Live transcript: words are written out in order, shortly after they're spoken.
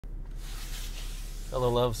Hello,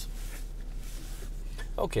 loves.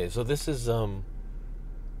 Okay, so this is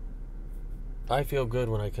I Feel Good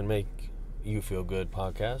When I Can Make You Feel Good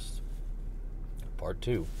podcast, part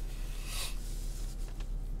 2.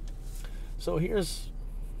 So here's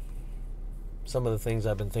some of the things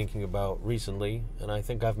I've been thinking about recently, and I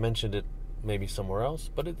think I've mentioned it maybe somewhere else,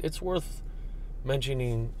 but it's worth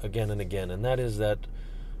mentioning again and again, and that is that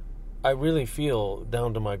I really feel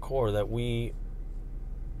down to my core that we're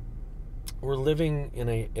living in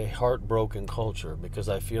a heartbroken culture, because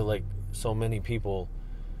I feel like so many people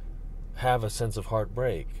have a sense of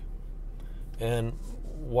heartbreak. And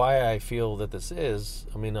why I feel that this is,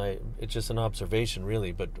 it's just an observation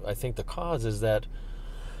really, but I think the cause is that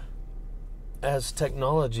as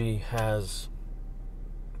technology has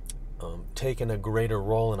taken a greater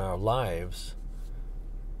role in our lives,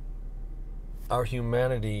 our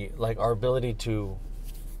humanity, like our ability to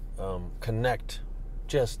connect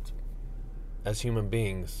just as human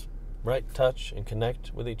beings, right? Touch and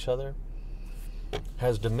connect with each other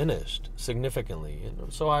has diminished significantly.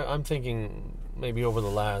 And so I'm thinking maybe over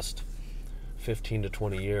the last 15 to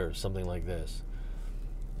 20 years, something like this.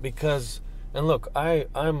 Because, and look,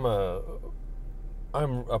 I'm a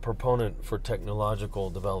proponent for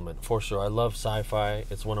technological development, for sure. I love sci-fi.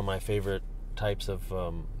 It's one of my favorite types of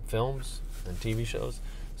films and TV shows.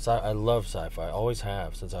 I love sci-fi. I always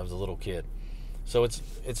have since I was a little kid. So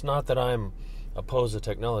it's not that I'm opposed to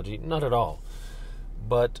technology, not at all.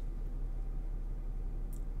 But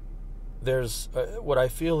there's what I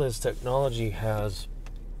feel is technology has,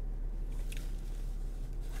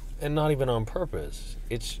 and not even on purpose,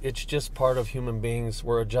 it's just part of human beings.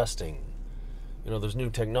 We're adjusting. There's new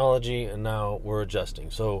technology, and now we're adjusting.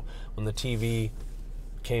 So when the TV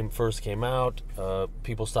first came out,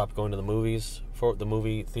 people stopped going to the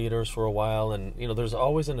movie theaters for a while, and there's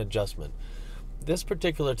always an adjustment. This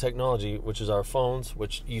particular technology, which is our phones,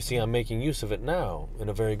 which you see I'm making use of it now in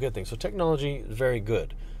a very good thing. So technology is very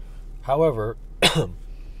good. However,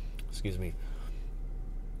 excuse me,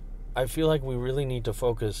 I feel like we really need to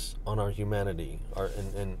focus on our humanity,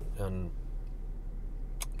 and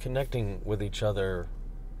connecting with each other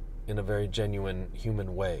in a very genuine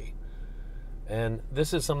human way. And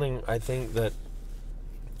this is something I think that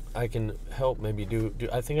I can help maybe do.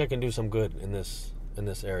 I think I can do some good in this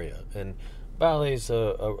area. And ballet is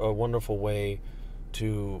a wonderful way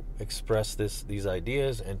to express these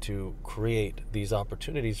ideas and to create these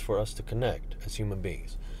opportunities for us to connect as human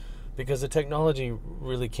beings. Because the technology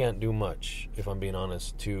really can't do much, if I'm being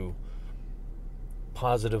honest, to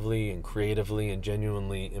positively and creatively and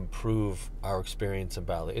genuinely improve our experience in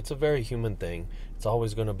ballet. It's a very human thing. It's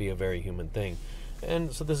always going to be a very human thing.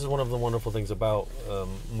 And so this is one of the wonderful things about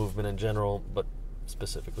movement in general, but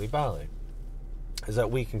specifically ballet, is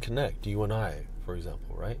that we can connect, you and I, for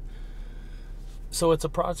example, right? So it's a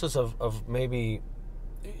process of maybe,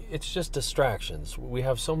 it's just distractions. We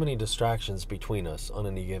have so many distractions between us on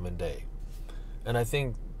any given day. And I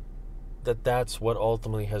think that that's what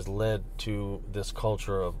ultimately has led to this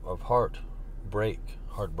culture of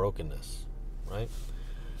heartbrokenness, right?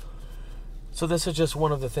 So this is just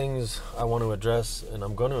one of the things I want to address, and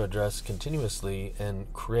I'm going to address continuously,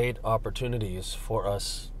 and create opportunities for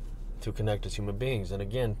us to connect as human beings. And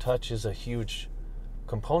again, touch is a huge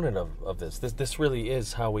component of this. This really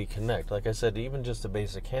is how we connect. Like I said, even just a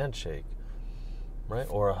basic handshake, right?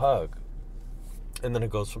 Or a hug. And then it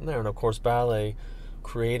goes from there. And of course,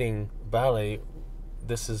 creating ballet,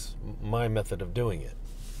 this is my method of doing it.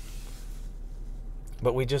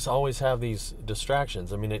 But we just always have these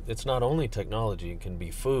distractions. It's not only technology. It can be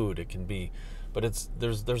food. It can be, but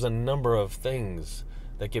there's a number of things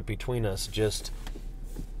that get between us just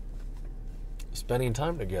spending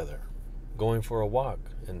time together, going for a walk,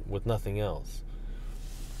 and with nothing else.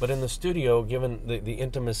 But in the studio, given the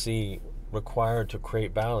intimacy required to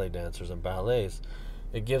create ballet dancers and ballets,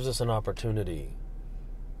 it gives us an opportunity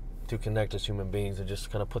to connect as human beings and just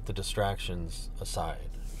kind of put the distractions aside.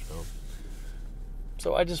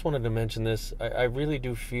 So I just wanted to mention this. I really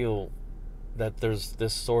do feel that there's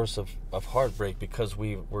this source of heartbreak because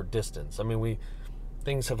we're distanced.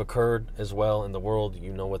 Things have occurred as well in the world.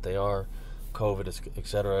 You know what they are. COVID,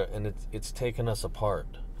 etc., and it's taken us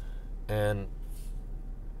apart. And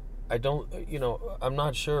I'm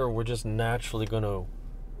not sure we're just naturally going to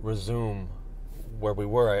resume where we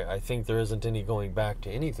were. I think there isn't any going back to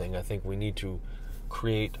anything. I think we need to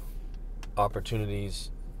create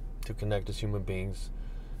opportunities to connect as human beings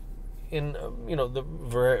in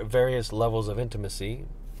the various levels of intimacy,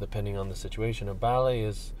 depending on the situation. And ballet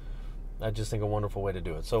is, I just think, a wonderful way to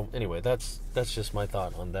do it. So anyway, that's just my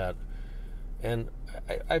thought on that. And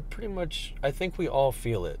I pretty much, I think we all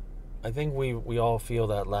feel it. I think we all feel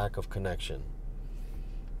that lack of connection.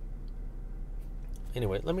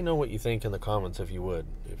 Anyway, let me know what you think in the comments, if you would.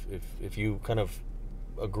 If you kind of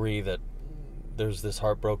agree that there's this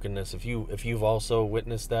heartbrokenness, if you've also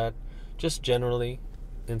witnessed that, just generally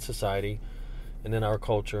in society and in our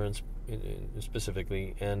culture and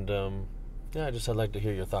specifically. And yeah, I'd like to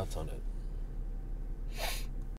hear your thoughts on it.